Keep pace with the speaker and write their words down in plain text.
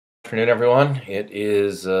Afternoon, everyone. It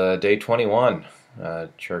is day 21,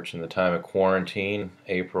 church in the time of quarantine,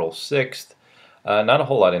 April 6th. Not a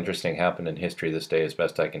whole lot interesting happened in history this day, as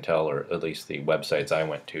best I can tell, or at least the websites I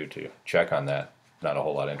went to check on that. Not a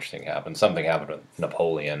whole lot interesting happened. Something happened with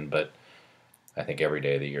Napoleon, but I think every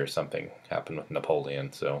day of the year something happened with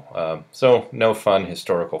Napoleon. So no fun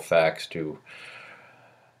historical facts to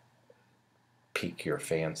pique your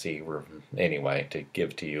fancy, or anyway, to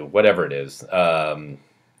give to you, whatever it is.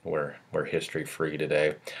 We're history free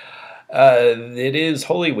today. It is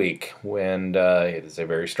Holy Week, and it is a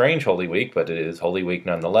very strange Holy Week, but it is Holy Week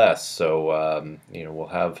nonetheless. So, we'll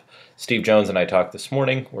have Steve Jones and I talk this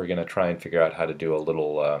morning. We're going to try and figure out how to do a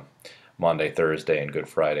little Maundy, Thursday, and Good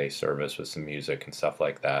Friday service with some music and stuff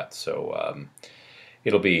like that. So,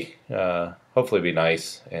 it'll be hopefully be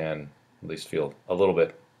nice and at least feel a little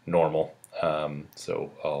bit normal.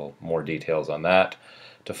 More details on that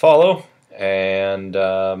to follow. And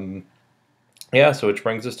so which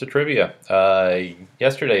brings us to trivia.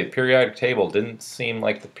 Yesterday, the periodic table didn't seem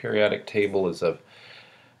like the periodic table is a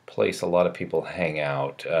place a lot of people hang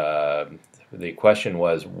out. The question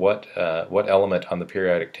was, what element on the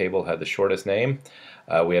periodic table had the shortest name?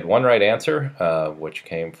 We had one right answer, which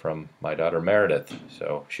came from my daughter Meredith.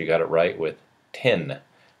 So she got it right with tin.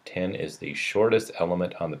 Tin is the shortest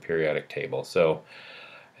element on the periodic table. So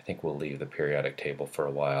I think we'll leave the periodic table for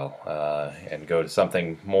a while and go to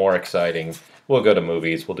something more exciting. We'll go to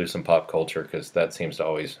movies. We'll do some pop culture because that seems to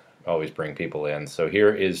always bring people in. So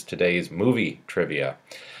here is today's movie trivia.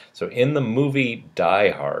 So in the movie Die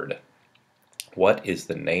Hard, what is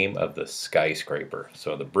the name of the skyscraper?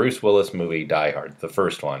 So the Bruce Willis movie Die Hard, the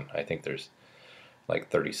first one. I think there's like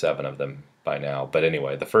 37 of them by now. But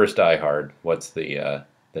anyway, the first Die Hard, what's the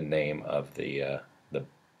name of the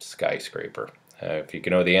skyscraper? If you can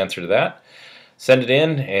know the answer to that, send it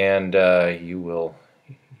in, and you will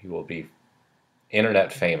be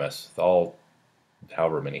internet famous. All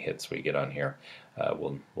however many hits we get on here,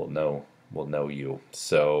 we'll know you.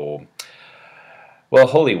 So, well,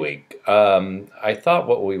 Holy Week. I thought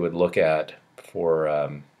what we would look at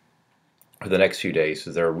for the next few days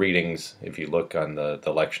is there are readings. If you look on the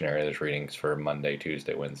lectionary, there's readings for Monday,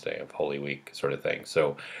 Tuesday, Wednesday of Holy Week sort of thing.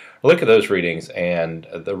 So look at those readings, and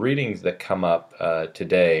the readings that come up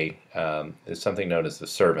today is something known as the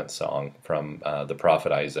servant song from the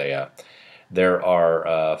prophet Isaiah. There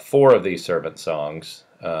are 4 of these servant songs.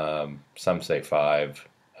 Some say 5.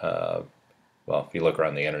 Well, if you look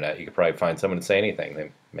around the internet, you could probably find someone to say anything. They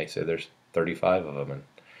may say there's 35 of them, and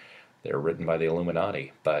they're written by the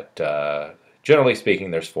Illuminati, but generally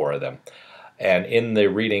speaking, there's 4 of them. And in the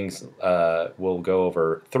readings, we'll go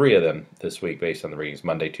over 3 of them this week based on the readings,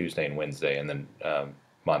 Monday, Tuesday, and Wednesday, and then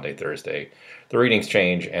Monday, Thursday. The readings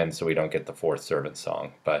change, and so we don't get the 4th servant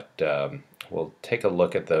song. But we'll take a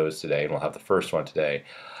look at those today, and we'll have the first one today.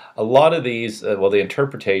 A lot of these, the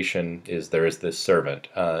interpretation is there is this servant.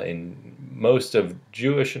 In most of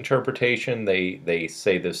Jewish interpretation, they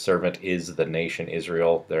say this servant is the nation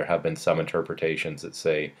Israel. There have been some interpretations that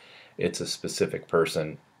say it's a specific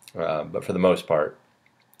person, but for the most part,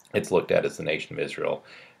 it's looked at as the nation of Israel.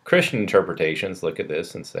 Christian interpretations look at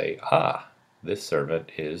this and say, this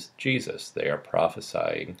servant is Jesus. They are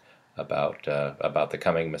prophesying about the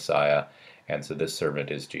coming Messiah. And so this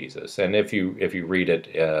servant is Jesus. And if you read it,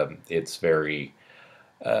 it's very,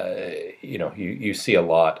 you see a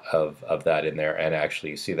lot of that in there. And actually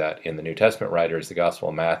you see that in the New Testament writers, the Gospel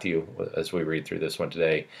of Matthew. As we read through this one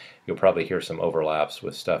today, you'll probably hear some overlaps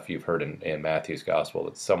with stuff you've heard in Matthew's Gospel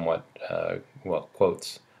that somewhat,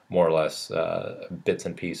 quotes more or less bits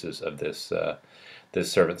and pieces of this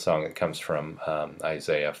servant song that comes from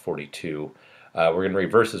Isaiah 42. We're going to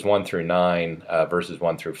read verses 1 through 9. Verses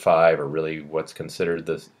 1 through 5 are really what's considered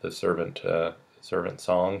the servant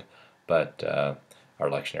song, but our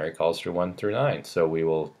lectionary calls through 1 through 9. So we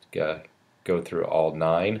will go through all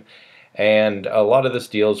 9. And a lot of this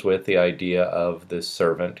deals with the idea of this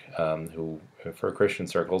servant who, for Christian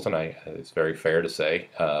circles, and it's very fair to say,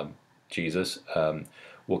 Jesus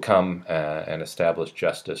will come and establish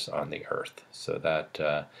justice on the earth. So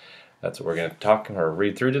that's what we're going to talk or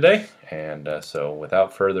read through today. And so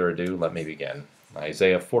without further ado, let me begin.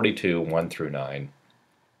 Isaiah 42, 1 through 9.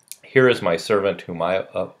 Here is my servant whom I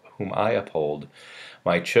uphold,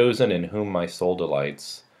 my chosen in whom my soul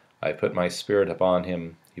delights. I put my spirit upon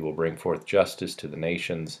him. He will bring forth justice to the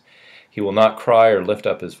nations. He will not cry or lift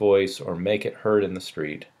up his voice or make it heard in the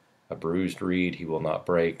street. A bruised reed he will not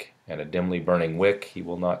break, and a dimly burning wick he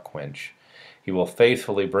will not quench. He will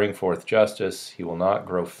faithfully bring forth justice. He will not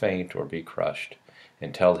grow faint or be crushed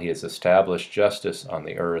until he has established justice on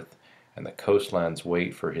the earth, and the coastlands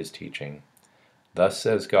wait for his teaching. Thus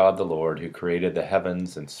says God the Lord, who created the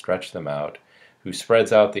heavens and stretched them out, who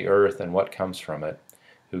spreads out the earth and what comes from it,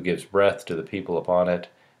 who gives breath to the people upon it,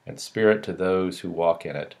 and spirit to those who walk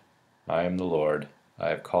in it. I am the Lord. I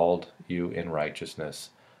have called you in righteousness.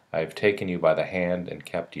 I have taken you by the hand and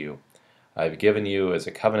kept you. I have given you as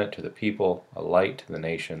a covenant to the people, a light to the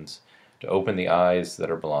nations, to open the eyes that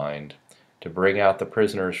are blind, to bring out the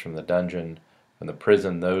prisoners from the dungeon, from the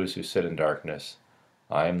prison those who sit in darkness.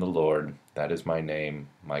 I am the Lord, that is my name.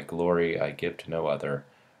 My glory I give to no other,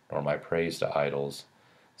 nor my praise to idols.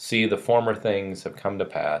 See, the former things have come to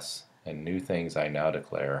pass, and new things I now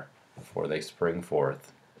declare. Before they spring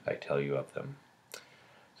forth, I tell you of them.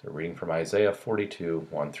 So reading from Isaiah 42,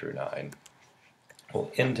 1 through 9.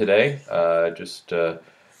 We'll end today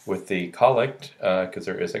with the collect, because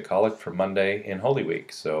there is a collect for Monday in Holy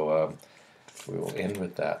Week. So we will end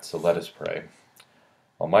with that. So let us pray.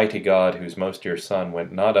 Almighty God, whose most dear Son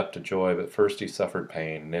went not up to joy, but first he suffered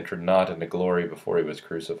pain, and entered not into glory before he was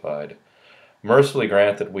crucified, mercifully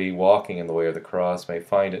grant that we, walking in the way of the cross, may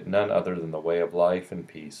find it none other than the way of life and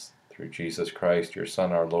peace. Through Jesus Christ, your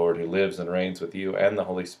Son, our Lord, who lives and reigns with you and the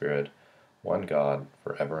Holy Spirit, one God,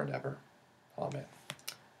 forever and ever. Amen.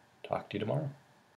 Talk to you tomorrow.